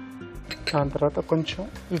 దాని తర్వాత కొంచెం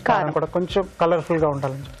ఈ కారం కూడా కొంచెం కలర్ఫుల్గా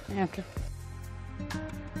ఉండాలని చెప్పి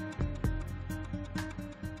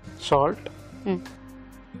సాల్ట్,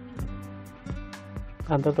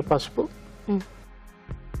 దాని తర్వాత పసుపు,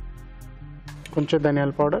 కొంచెం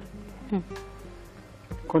ధనియాల పౌడర్,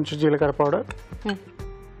 కొంచెం జీలకర్ర పౌడర్,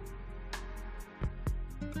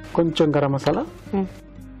 కొంచెం గరం మసాలా,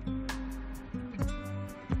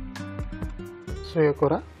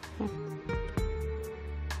 సోయకూర,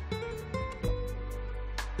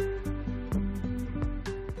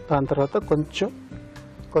 దాని తర్వాత కొంచెం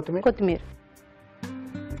కొత్తిమీర.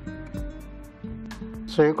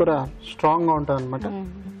 సోయా కూర స్ట్రాంగ్గా ఉంటుంది అనమాట.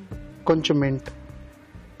 కొంచెం మెంట్,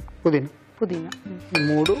 పుదీనా ఈ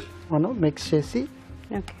 3 మనం మిక్స్ చేసి.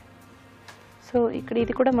 ఓకే, సో ఇక్కడ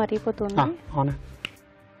ఇది కూడా మరిగిపోతుంది. అవునా,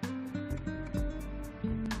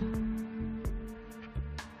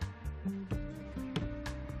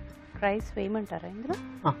 రైస్ వేయమంటారా ఇందులో?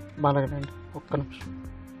 బాగానండి, ఒక్క నిమిషం.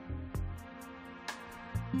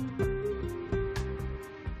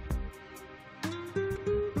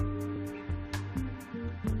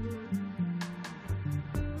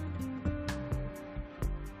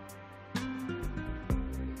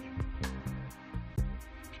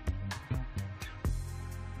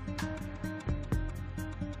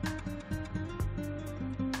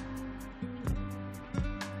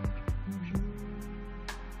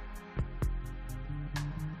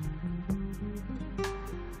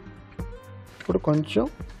 ఇప్పుడు కొంచెం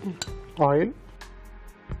oil.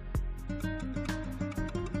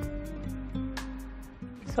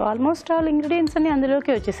 So almost all ingredients అన్ని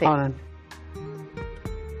అందులోకి వచ్చేసాయి. అవునండి,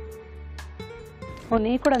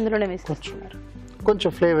 నెయ్యి కూడా అందులోనే వేసుకొచ్చున్నారు. కొంచెం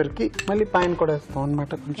ఫ్లేవర్కి మళ్ళీ పైన కూడా వేస్తాం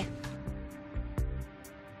అనమాట కొంచెం.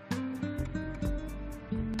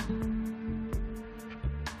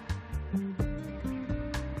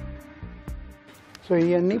 సో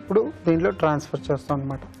ఇవన్నీ ఇప్పుడు దీంట్లో ట్రాన్స్ఫర్ చేస్తాం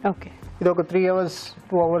అనమాట. ఓకే, ఇది ఒక 3 hours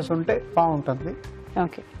 2 hours ఉంటే బాగుంటుంది.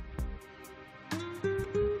 ఓకే.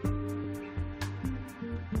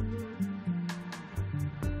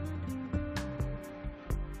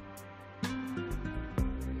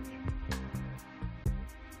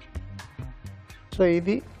 సో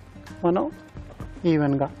ఇది మనం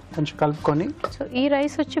ఈవెన్గా కొంచెం కలుపుకొని. సో ఈ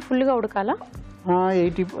రైస్ వచ్చి ఫుల్గా ఉడకాలా?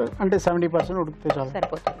 80 అంటే 70% ఉడికితే చాలు,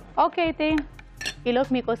 సరిపోతుంది. ఓకే, అయితే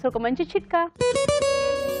ఈలోపు మీకోసం ఒక మంచి చిట్కా.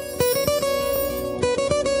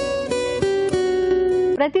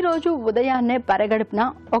 ప్రతిరోజు ఉదయాన్నే పరగడుపున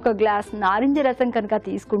ఒక గ్లాస్ నారింజ రసం కనుక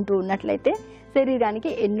తీసుకుంటూ ఉన్నట్లయితే శరీరానికి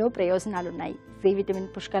ఎన్నో ప్రయోజనాలున్నాయి. సి విటమిన్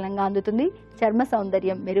పుష్కలంగా అందుతుంది, చర్మ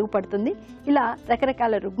సౌందర్యం మెరుగుపడుతుంది. ఇలా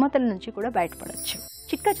రకరకాల రుగ్మతల నుంచి కూడా బయటపడవచ్చు.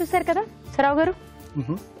 చిట్కా చూసారు కదా సరావు గారు?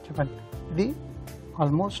 చెప్పండి. ఇది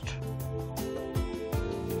ఆల్మోస్ట్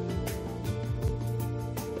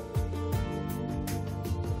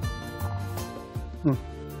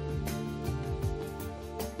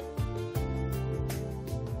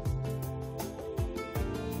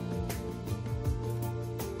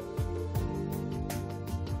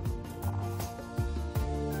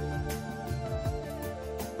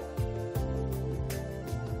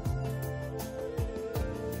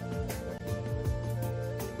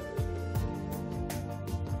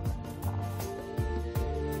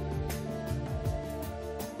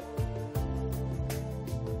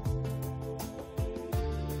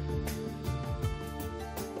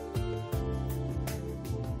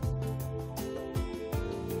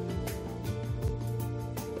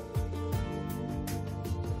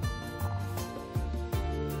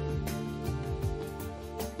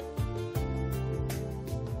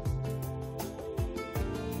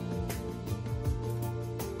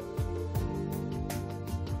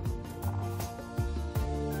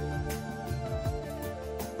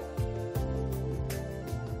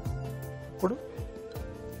ఇప్పుడు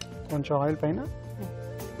కొంచెం ఆయిల్ పైన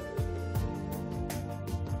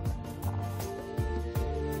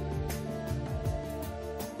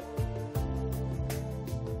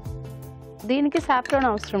దీనికి సాఫ్రాన్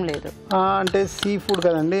అవసరం లేదు. అంటే సీ ఫుడ్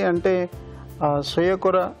కదండి, అంటే సోయా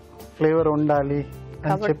కూర ఫ్లేవర్ ఉండాలి అని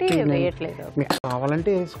కాబట్టి చెప్పి వేయట్లేదు. మీకు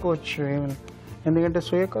కావాలంటే వేసుకోవచ్చు, ఏమైనా. ఎందుకంటే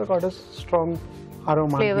సోయా కూర కూడా స్ట్రాంగ్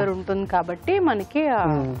అరోమా ఫ్లేవర్ ఉంటుంది కాబట్టి మనకి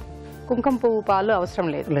కుంకుమ పువ్వు పాలు అవసరం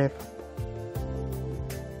లేదు. లేదు.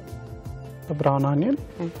 బ్రౌన్ ఆనియన్,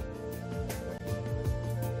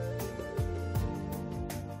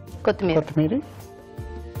 కొత్తిమీర,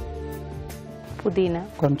 పుదీనా,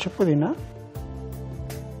 కొంచెం పుదీనా.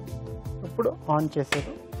 ఇప్పుడు ఆన్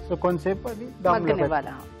చేసేది. సో కొంతసేపు అది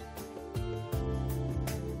మగ్గనివ్వాలా?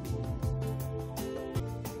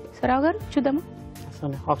 సరావు గారు చూద్దామా?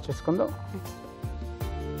 అసలు ఆఫ్ చేసుకుందాం.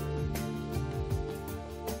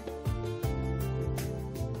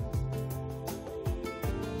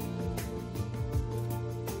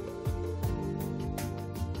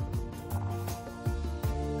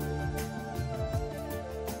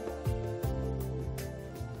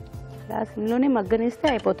 అలా సిమ్లోనే మగ్గనిస్తే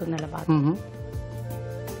అయిపోతుంది అలా బాగా.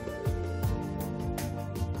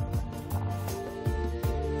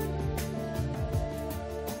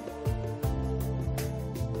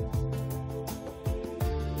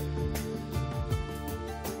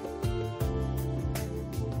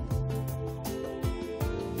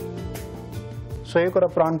 సోయా కూర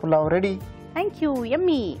PRAN pulao ready. Thank you,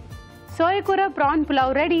 yummy. Soya కూర ప్రాన్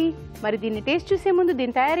పులావ్ రెడీ. మరి దీన్ని టేస్ట్ చూసే ముందు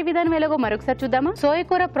దీని తయారీ విధానం ఎలాగో మరొకసారి చూద్దామా.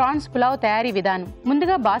 సోయకూర ప్రాన్స్ పులావ్ తయారీ విధానం.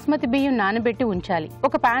 ముందుగా బాస్మతి బియ్యం నానబెట్టి ఉంచాలి.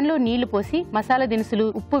 ఒక పాన్ లో నీళ్లు పోసి మసాలా దినుసులు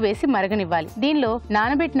ఉప్పు వేసి మరగనివ్వాలి. దీనిలో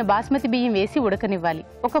నానబెట్టిన బాస్మతి బియ్యం వేసి ఉడకనివ్వాలి.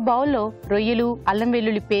 ఒక బౌల్లో రొయ్యలు, అల్లం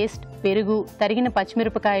వెల్లుల్లి పేస్ట్, పెరుగు, తరిగిన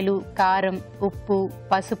పచ్చిమిరపకాయలు, కారం, ఉప్పు,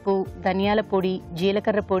 పసుపు, ధనియాల పొడి,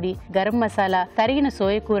 జీలకర్ర పొడి, గరం మసాలా, తరిగిన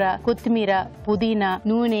సోయకూర, కొత్తిమీర, పుదీనా,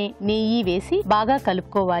 నూనె, నెయ్యి వేసి బాగా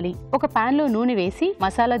కలుపుకోవాలి. ఒక పాన్ లో నూనె వేసి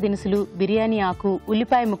మసాలా దినుసులు, బిర్యానీ ఆకు,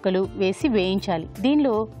 ఉల్లిపాయ ముక్కలు వేసి వేయించాలి.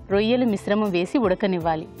 దీనిలో రొయ్యలు మిశ్రమం వేసి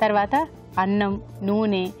ఉడకనివ్వాలి. తర్వాత అన్నం,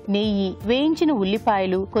 నూనె, నెయ్యి, వేయించిన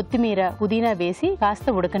ఉల్లిపాయలు, కొత్తిమీర, పుదీనా వేసి కాస్త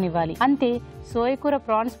ఉడకనివ్వాలి. అంతే, సోయకూర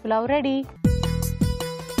prawns pulao ready.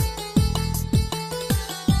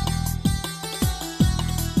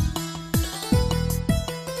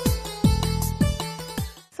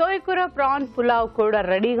 సోయకూర PRAN pulao కూడా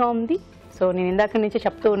రెడీగా ఉంది. సో నేను ఇందాక నుంచి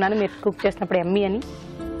చెప్తూ ఉన్నాను మీరు కుక్ చేసినప్పుడు ఎమ్మీ అని.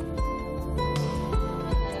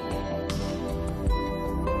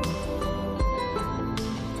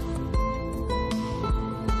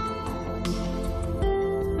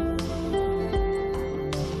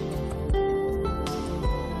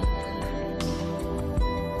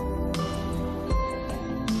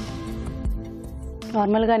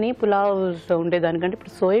 నార్మల్గానే పులావ్స్ ఉండేదానికంటే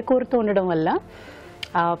ఇప్పుడు సోయకూరతో ఉండడం వల్ల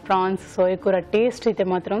ఆ ప్రాన్స్ సోయకూర టేస్ట్ అయితే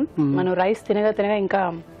మాత్రం మనం రైస్ తినగా తినగా ఇంకా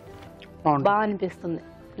బాగా అనిపిస్తుంది.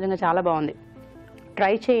 నిజంగా చాలా బాగుంది.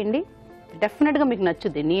 ట్రై చేయండి, డెఫినెట్గా మీకు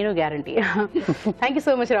నచ్చుద్ది, నేను guarantee. Thank you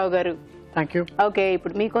so much రావు గారు. Thank you. ఓకే,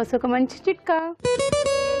 ఇప్పుడు మీకోసం ఒక మంచి చిట్కా.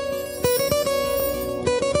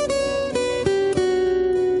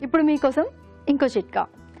 ఇప్పుడు మీకోసం ఇంకో చిట్కా.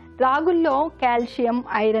 రాగుల్లో కాల్షియం,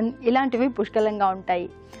 ఐరన్ ఇలాంటివి పుష్కలంగా ఉంటాయి.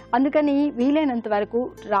 అందుకని వీలైనంత వరకు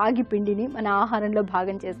రాగి పిండిని మన ఆహారంలో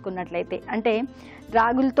భాగం చేసుకున్నట్లయితే, అంటే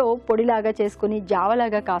రాగులతో పొడిలాగా చేసుకుని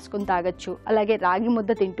జావలాగా కాసుకొని తాగొచ్చు. అలాగే రాగి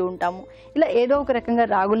ముద్ద తింటూ ఉంటాము. ఇలా ఏదో ఒక రకంగా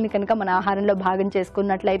రాగుల్ని కనుక మన ఆహారంలో భాగం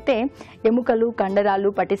చేసుకున్నట్లయితే ఎముకలు, కండరాలు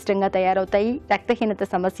పటిష్టంగా తయారవుతాయి. రక్తహీనత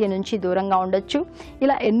సమస్య నుంచి దూరంగా ఉండొచ్చు.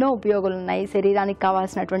 ఇలా ఎన్నో ఉపయోగాలు ఉన్నాయి. శరీరానికి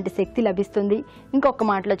కావాల్సినటువంటి శక్తి లభిస్తుంది. ఇంకొక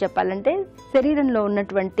మాటలో చెప్పాలంటే శరీరంలో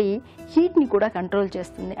ఉన్నటువంటి హీట్ని కూడా కంట్రోల్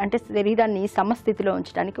చేస్తుంది. అంటే శరీరాన్ని సమస్థితిలో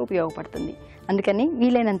ఉంచడానికి ఉపయోగపడుతుంది. అందుకని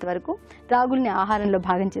వీలైనంత వరకు రాగుల్ని ఆహారంలో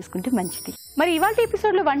భాగం చేసుకుంటే మంచిది. మరి ఇవాళ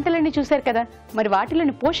ఎపిసోడ్లో వంటలన్నీ చూశారు కదా, మరి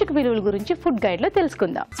వాటిలోని పోషక విలువల గురించి ఫుడ్ గైడ్లో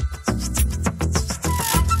తెలుసుకుందాం.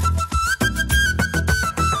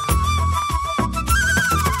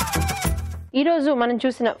 ఈరోజు మనం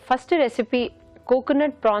చూసిన first recipe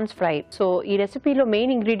coconut prawns fry. So ఈ రెసిపీలో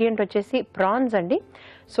మెయిన్ ఇంగ్రీడియంట్ వచ్చేసి ప్రాన్స్ అండి.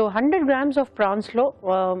 సో 100 grams ఆఫ్ ప్రాన్స్లో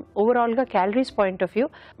ఓవరాల్గా calories point of view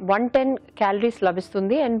 110 calories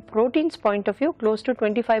లభిస్తుంది. And proteins point of view close to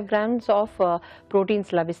 25 grams of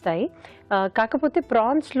proteins లభిస్తాయి. కాకపోతే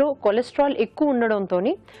ప్రాన్స్లో కొలెస్ట్రాల్ ఎక్కువ ఉండడంతో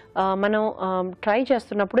మనం ట్రై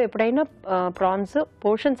చేస్తున్నప్పుడు ఎప్పుడైనా ప్రాన్స్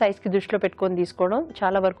పోర్షన్ సైజ్కి దృష్టిలో పెట్టుకొని తీసుకోవడం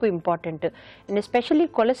చాలా వరకు ఇంపార్టెంట్. అండ్ ఎస్పెషల్లీ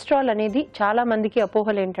కొలెస్ట్రాల్ అనేది చాలా మందికి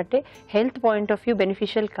అపోహలు ఏంటంటే health point of view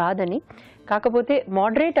beneficial కాదని. కాకపోతే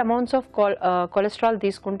మోడరేట్ అమౌంట్స్ ఆఫ్ కొలెస్ట్రాల్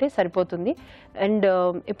తీసుకుంటే సరిపోతుంది. అండ్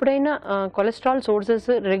ఎప్పుడైనా కొలెస్ట్రాల్ సోర్సెస్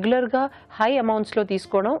రెగ్యులర్గా హై అమౌంట్స్లో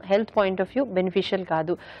తీసుకోవడం health point of view beneficial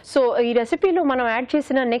కాదు. సో ఈ రెసిపీలో మనం యాడ్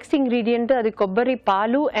చేసిన నెక్స్ట్ ఇంగ్రీడియంట్ అది కొబ్బరి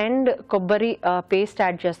పాలు అండ్ కొబ్బరి పేస్ట్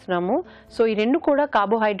యాడ్ చేస్తున్నాము. సో ఈ రెండు కూడా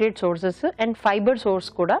carbohydrate sources and fibre source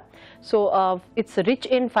కూడా. So it's rich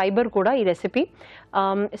in fibre కూడా ఈ రెసిపీ.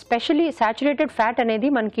 ఎస్పెషలీ సాచురేటెడ్ ఫ్యాట్ అనేది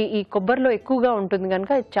మనకి ఈ కొబ్బరిలో ఎక్కువగా ఉంటుంది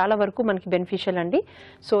కనుక చాలా వరకు మనకి బెనిఫిషియల్ అండి.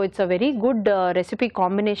 So it's a very good recipe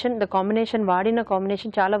combination. The combination వాడిన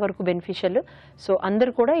కాంబినేషన్ చాలా వరకు బెనిఫిషియల్. సో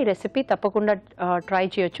అందరు కూడా ఈ రెసిపీ తప్పకుండా ట్రై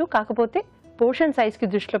చేయొచ్చు. కాకపోతే పోర్షన్ సైజ్కి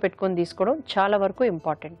దృష్టిలో పెట్టుకొని తీసుకోవడం చాలా వరకు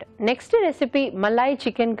important. Next recipe Malay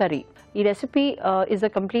chicken curry. ఈ recipe is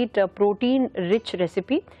a complete protein rich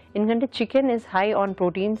recipe. ఎందుకంటే chicken is high on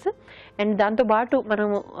proteins and దాంతోపాటు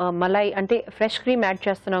మనము మలాయ్ అంటే ఫ్రెష్ క్రీమ్ యాడ్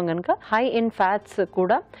చేస్తున్నాం కనుక హై ఇన్ ఫ్యాట్స్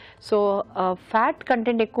కూడా. సో ఫ్యాట్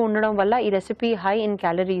కంటెంట్ ఎక్కువ ఉండడం వల్ల ఈ recipe high in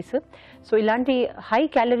calories. So ఇలాంటి హై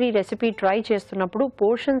క్యాలరీ రెసిపీ ట్రై చేస్తున్నప్పుడు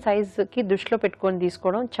పోర్షన్ సైజ్కి దృష్టిలో పెట్టుకొని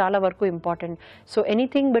తీసుకోవడం చాలా వరకు important. So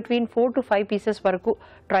anything between 4 to 5 pieces వరకు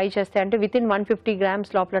ట్రై చేస్తే అంటే వితిన్ 150 grams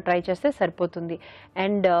లోపల ట్రై చేస్తే సరిపోతుంది.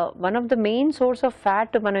 And one of the main source of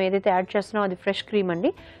fat మనం ఏదైతే యాడ్ చేస్తున్నామో అది ఫ్రెష్ క్రీమ్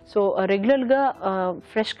అండి. సో రెగ్యులర్గా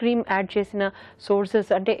ఫ్రెష్ క్రీమ్ యాడ్ చేసిన సోర్సెస్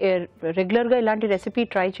అంటే రెగ్యులర్గా ఇలాంటి రెసిపీ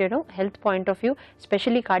ట్రై చేయడం health point of view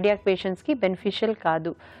specially cardiac పేషెంట్స్కి బెనిఫిషియల్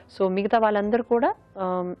కాదు. సో మిగతా వాళ్ళందరూ కూడా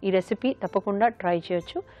ఈ రెసిపీ తప్పకుండా ట్రై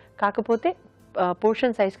చేయొచ్చు. కాకపోతే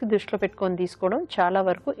పోర్షన్ సైజ్కి దృష్టిలో పెట్టుకొని తీసుకోవడం చాలా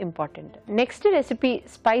వరకు important. Next recipe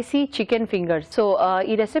spicy chicken fingers. So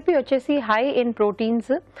ఈ రెసిపీ వచ్చేసి high in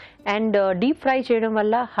proteins and deep fry చేయడం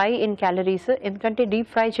వల్ల హై ఇన్ క్యాలరీస్. ఎందుకంటే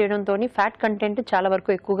డీప్ ఫ్రై చేయడంతో ఫ్యాట్ కంటెంట్ చాలా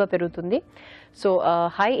వరకు ఎక్కువగా పెరుగుతుంది. So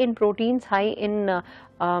high in proteins, high in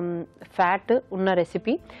fat ఉన్న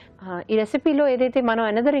రెసిపీ. ఈ రెసిపీలో ఏదైతే మనం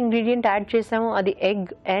అనదర్ ఇంగ్రీడియంట్ యాడ్ చేసామో అది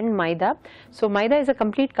egg and maida. So maida is a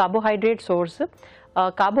complete carbohydrate source.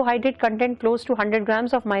 Carbohydrate content close to 100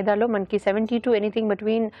 grams of మైదాలో మనకి 70 to ఎనీథింగ్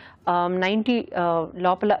బిట్వీన్ 90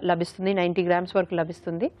 లోపల లభిస్తుంది, 90 grams వరకు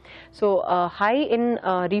లభిస్తుంది. So high in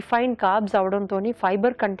refined carbs అవడంతో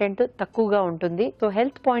ఫైబర్ కంటెంట్ తక్కువగా ఉంటుంది. So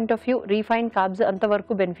health point of view refined carbs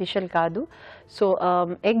అంతవరకు beneficial కాదు. సో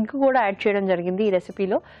ఎగ్ కూడా యాడ్ చేయడం జరిగింది ఈ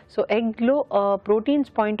రెసిపీలో. So ఎగ్లో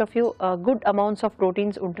proteins point of view good amounts of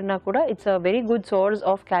proteins ఉంటున్నా కూడా it's a very good source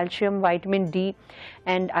of calcium, vitamin D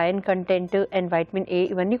and iron content and vitamin A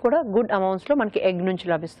ఇవన్నీ కూడా గుడ్ అమౌంట్స్లో మనకి ఎగ్ నుంచి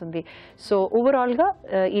లభిస్తుంది. సో ఓవరాల్గా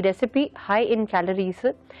ఈ recipe high in calories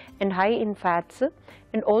and high in fats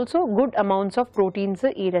and also good amounts of proteins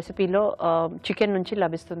ఈ రెసిపీలో chicken నుంచి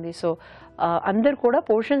లభిస్తుంది. సో అందరు కూడా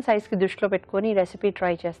పోర్షన్ సైజ్కి దృష్టిలో పెట్టుకొని ఈ రెసిపీ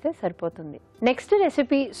ట్రై చేస్తే సరిపోతుంది. నెక్స్ట్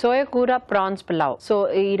రెసిపీ సోయా కూర ప్రాన్స్ పులావ్. సో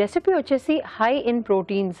ఈ రెసిపీ వచ్చేసి high in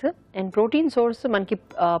proteins and protein source మనకి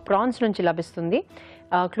ప్రాన్స్ నుంచి లభిస్తుంది.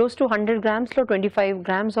 Close to 100 grams-లో 25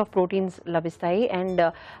 grams of proteins లభిస్తాయి. And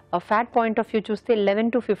fat point of view చూస్తే 11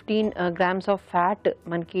 to 15 grams ఆఫ్ ఫ్యాట్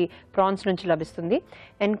మనకి ప్రాన్స్ నుంచి లభిస్తుంది.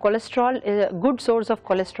 And cholesterol, good source of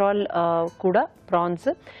cholesterol కూడా ప్రాన్స్.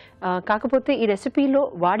 కాకపోతే ఈ రెసిపీలో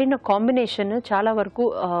వాడిన కాంబినేషన్ చాలా వరకు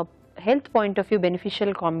health point of view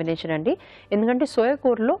beneficial combination అండి. ఎందుకంటే సోయా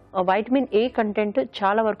కూరలో వైటమిన్ ఏ కంటెంట్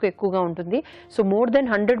చాలా వరకు ఎక్కువగా ఉంటుంది. సో మోర్ దెన్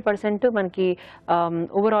 100% మనకి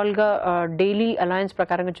ఓవరాల్గా డైలీ అలయన్స్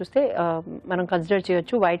ప్రకారంగా చూస్తే మనం కన్సిడర్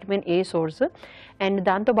చేయొచ్చు వైటమిన్ ఏ సోర్స్. అండ్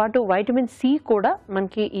దాంతోపాటు వైటమిన్ సి కూడా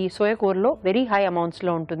మనకి ఈ సోయా కూరలో వెరీ హై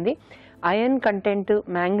అమౌంట్స్లో ఉంటుంది. ఐరన్ కంటెంట్,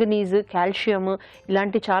 మ్యాంగనీస్, కాల్షియం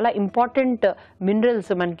ఇలాంటి చాలా ఇంపార్టెంట్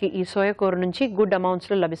మినరల్స్ మనకి ఈ సోయా కూర నుంచి గుడ్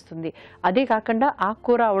అమౌంట్స్లో లభిస్తుంది. అదే కాకుండా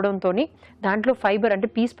ఆకుకూర అవడంతో దాంట్లో ఫైబర్ అంటే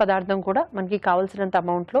పీస్ పదార్థం కూడా మనకి కావాల్సినంత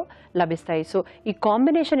అమౌంట్లో లభిస్తాయి. సో ఈ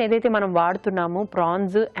కాంబినేషన్ ఏదైతే మనం వాడుతున్నామో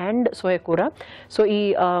ప్రాన్స్ అండ్ సోయా కూర, సో ఈ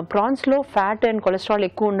ప్రాన్స్లో ఫ్యాట్ అండ్ కొలెస్ట్రాల్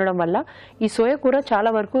ఎక్కువ ఉండడం వల్ల ఈ సోయా కూర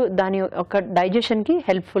చాలా వరకు దాని యొక్క డైజెషన్కి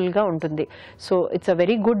హెల్ప్ఫుల్గా ఉంటుంది. So it's a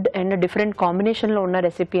very good and different కాంబినేషన్లో ఉన్న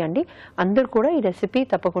రెసిపీ అండి. అందరూ కూడా ఈ రెసిపీ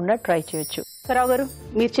తప్పకుండా ట్రై చేయొచ్చు. రావు గారు,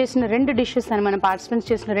 మీరు చేసిన 2 డిషెస్ అని మన పార్టిసిపెంట్స్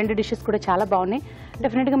చేసిన 2 డిషెస్ కూడా చాలా బాగున్నాయి.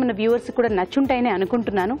 డెఫినెట్గా మన వ్యూవర్స్ కూడా నచ్చుంటాయని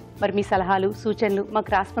అనుకుంటున్నాను. మరి మీ సలహాలు, సూచనలు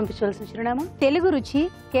మాకు రాసి పంపించవలసిన చిరునామా తెలుగు రుచి,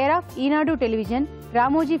 care of Eenadu television,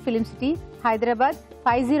 Ramoji film city, Hyderabad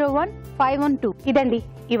 501512. ఇదండి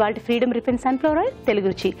ఇవాళ freedom refine sunflower oil Telugu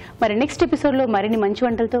రుచి. మరి నెక్స్ట్ ఎపిసోడ్లో మరిన్ని మంచి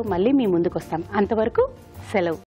వంటలతో మళ్ళీ మీ ముందుకు వస్తాం. అంతవరకు సెలవు.